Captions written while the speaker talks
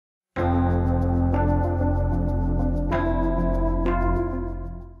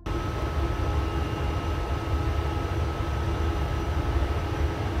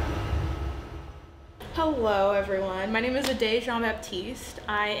Hello everyone, my name is Adeye Jean-Baptist.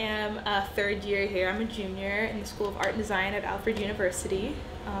 I am a third year here. I'm a junior in the School of Art and Design at Alfred University,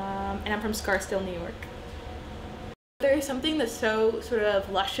 and I'm from Scarsdale, New York. There's something that's so sort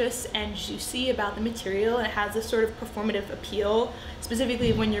of luscious and juicy about the material, and it has this sort of performative appeal,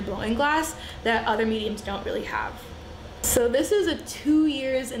 specifically when you're blowing glass, that other mediums don't really have. So this is 2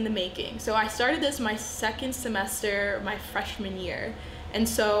 years in the making. So I started this my second semester, my freshman year. And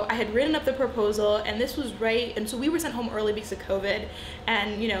so I had written up the proposal, and this was right, and so we were sent home early because of COVID,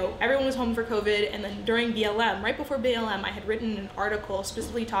 and you know, everyone was home for COVID, and then during BLM, right before BLM, I had written an article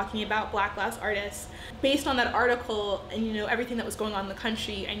specifically talking about Black glass artists. Based on that article and you know, everything that was going on in the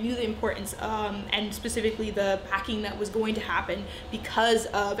country, I knew the importance and specifically the backing that was going to happen because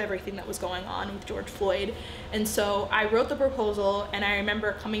of everything that was going on with George Floyd. And so I wrote the proposal, and I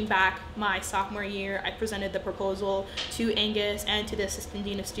remember coming back my sophomore year, I presented the proposal to Angus and to the assistant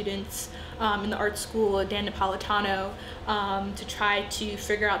dean of students in the art school, Dan Napolitano, to try to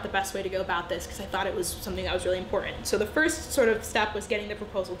figure out the best way to go about this, because I thought it was something that was really important. So the first sort of step was getting the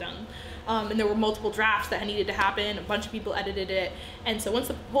proposal done. And there were multiple drafts that needed to happen. A bunch of people edited it. And so once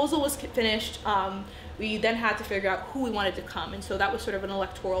the proposal was finished, we then had to figure out who we wanted to come. And so that was sort of an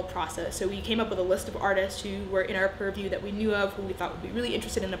electoral process. So we came up with a list of artists who were in our purview that we knew of, who we thought would be really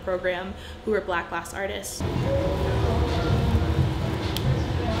interested in the program, who were Black glass artists.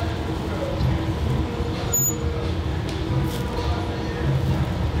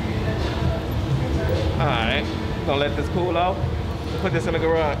 Alright, gonna let this cool off. Put this in the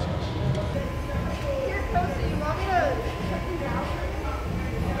garage. Here, Cozy, you want me to check these out?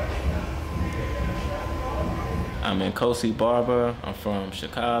 I'm in Cozy, Barber. I'm from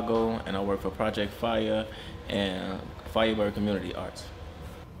Chicago, and I work for Project Fire and Firebird Community Arts.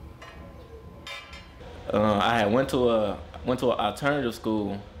 I had went to an alternative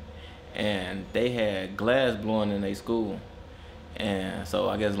school, and they had glass blowing in their school, and so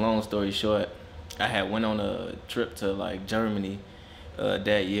I guess long story short, I had went on a trip to like Germany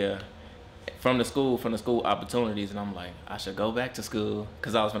that year from the school opportunities, and I'm like, I should go back to school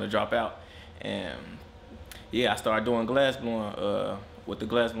because I was gonna drop out. And yeah, I started doing glass blowing with the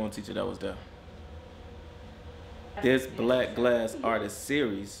glass blowing teacher that was there. This Black Glass Artist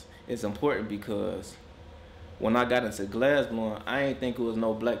series is important because when I got into glass blowing, I ain't think it was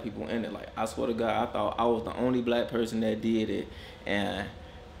no black people in it. Like, I swear to God, I thought I was the only black person that did it, and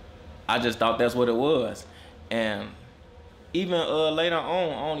I just thought that's what it was. And even later on,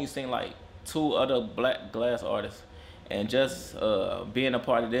 I only seen like 2 other black glass artists. And just being a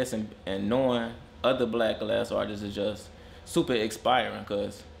part of this and knowing other black glass artists is just super inspiring,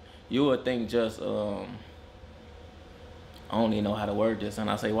 because you would think just, I don't even know how to word this, and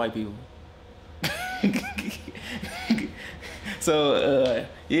I say white people. So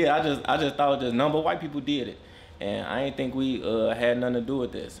yeah, I just thought just number white people did it. And I didn't think we had nothing to do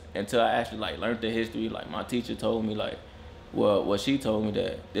with this until I actually like learned the history. Like, my teacher told me, like, well, she told me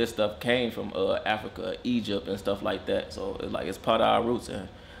that this stuff came from Africa, Egypt, and stuff like that. So it's like it's part of our roots, and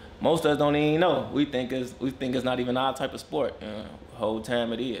most of us don't even know. We think it's not even our type of sport. The whole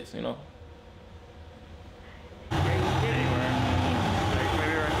time it is, you know.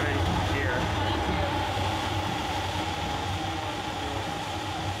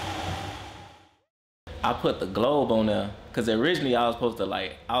 I put the globe on there because originally I was supposed to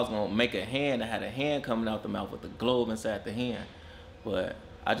I was gonna make a hand that had a hand coming out the mouth with the globe inside the hand, but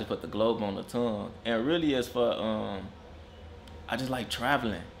I just put the globe on the tongue. And really it's for I just like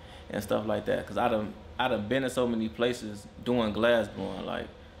traveling and stuff like that, because I done been in so many places doing glass blowing.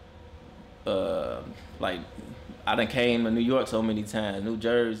 I done came to New York so many times, New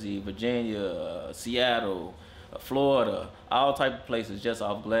Jersey, Virginia, Seattle, Florida, all type of places just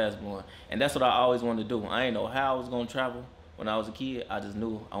off glass blowing. And that's what I always wanted to do. I didn't know how I was gonna travel when I was a kid. I just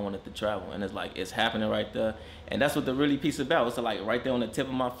knew I wanted to travel, and it's like, it's happening right there. And that's what the really piece about. It's like right there on the tip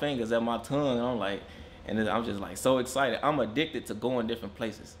of my fingers at my tongue, and I'm like, and I'm just like so excited. I'm addicted to going different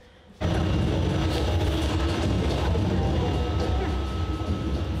places.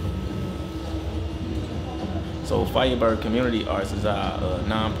 So Firebird Community Arts is our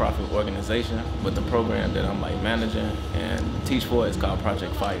non-profit organization, but the program that I'm like managing and teach for is called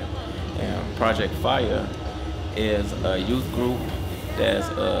Project Fire. And Project Fire is a youth group that's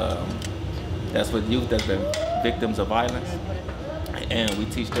with youth that's been victims of violence. And we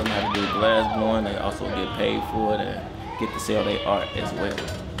teach them how to do glass blowing. They also get paid for it and get to sell their art as well.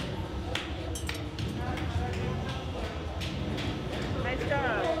 Nice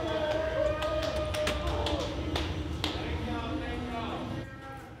job.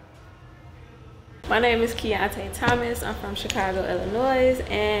 My name is Keontae Thomas. I'm from Chicago, Illinois,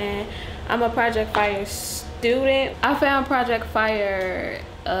 and I'm a Project Fire student. I found Project Fire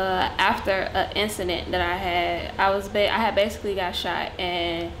after an incident that I had. I had basically got shot,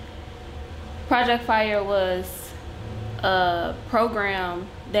 and Project Fire was a program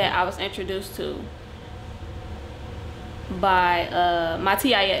that I was introduced to by my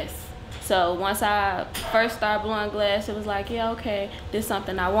TIS. So once I first started blowing glass, it was like, yeah, okay, this is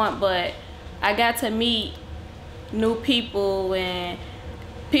something I want. But I got to meet new people and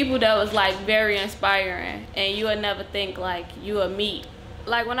people that was like very inspiring, and you would never think like you would meet.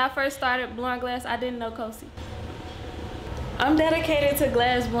 Like when I first started blowing glass, I didn't know Kosi. I'm dedicated to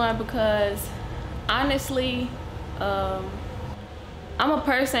glass blowing because honestly, I'm a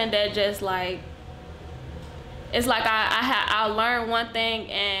person that just like, it's like I'll learn one thing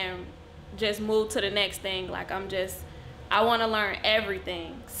and just move to the next thing. Like I want to learn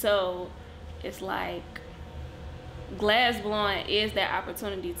everything. So it's like glass blowing is that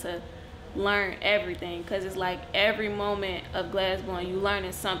opportunity to learn everything, because it's like every moment of glass blowing you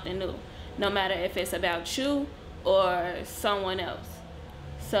learning something new, no matter if it's about you or someone else.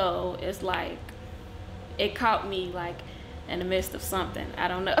 So it's like it caught me like in the midst of something, I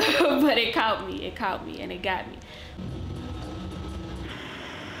don't know. But it caught me and it got me.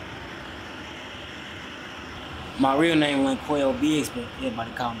 My real name was Quail Biggs, but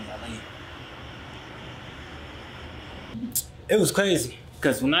everybody called me LA. It was crazy,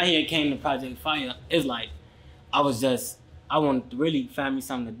 because when I had came to Project Fire, it's like I wanted to really find me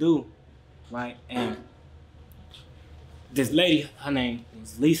something to do, right? And this lady, her name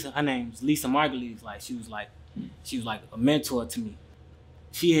was Lisa Margulies, like she was like a mentor to me.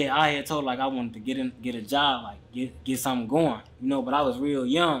 I had told her like I wanted to get a job, like get something going, you know, but I was real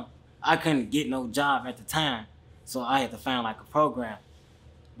young. I couldn't get no job at the time, so I had to find like a program.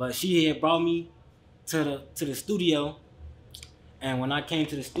 But she had brought me to the studio, and when I came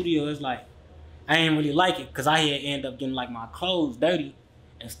to the studio, it's like I didn't really like it, because I had ended up getting like my clothes dirty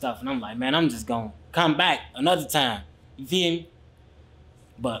and stuff, and I'm like, man, I'm just gonna come back another time. You feel me?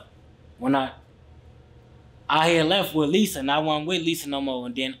 But when I had left with Lisa, and I wasn't with Lisa no more,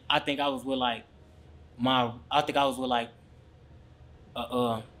 and then I think I was with like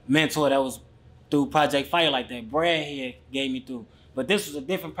a mentor that was through Project Fire, like that Brad had gave me through. But this was a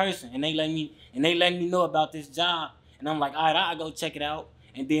different person, and they let me know about this job, and I'm like, all right, I'll go check it out.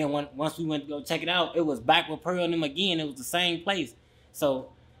 And then once we went to go check it out, it was back with Pearl and them again. It was the same place.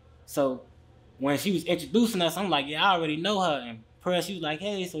 So when she was introducing us, I'm like, yeah, I already know her. And Pearl, she was like,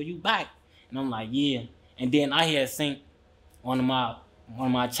 hey, so you back? And I'm like, yeah. And then I had seen one of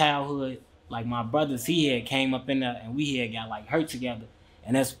my childhood, like my brothers, he had came up in there, and we had got like hurt together.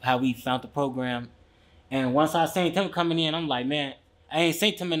 And that's how we found the program. And once I seen him coming in, I'm like, man, I ain't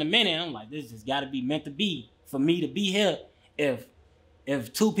seen him in a minute. I'm like, this just gotta be meant to be for me to be here.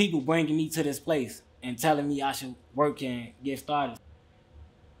 If two people bringing me to this place and telling me I should work and get started.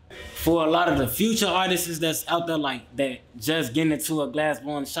 For a lot of the future artists that's out there like that, just getting into a glass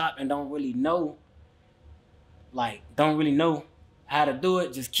blowing shop and don't really know how to do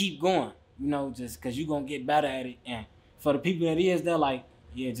it, just keep going, you know, just because you're going to get better at it. And for the people that is, they're like,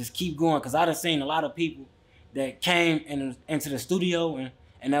 yeah, just keep going. Because I done seen a lot of people that came into the studio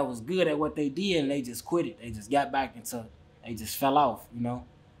and that was good at what they did, and they just quit it. They just got back they just fell off, you know.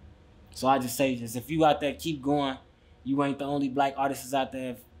 So I just say, just if you out there, keep going. You ain't the only black artists out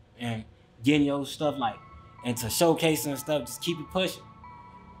there and getting your stuff like into showcasing and stuff. Just keep it pushing.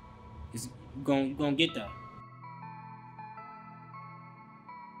 You're gonna get there.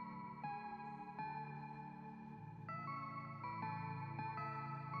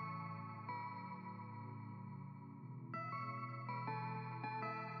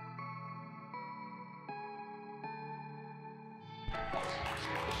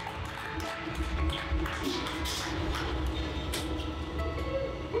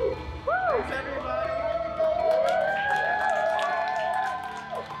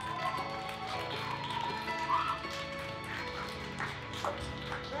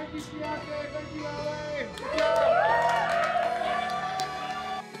 Thank you, B.F.A. Thank you, LA. Good job.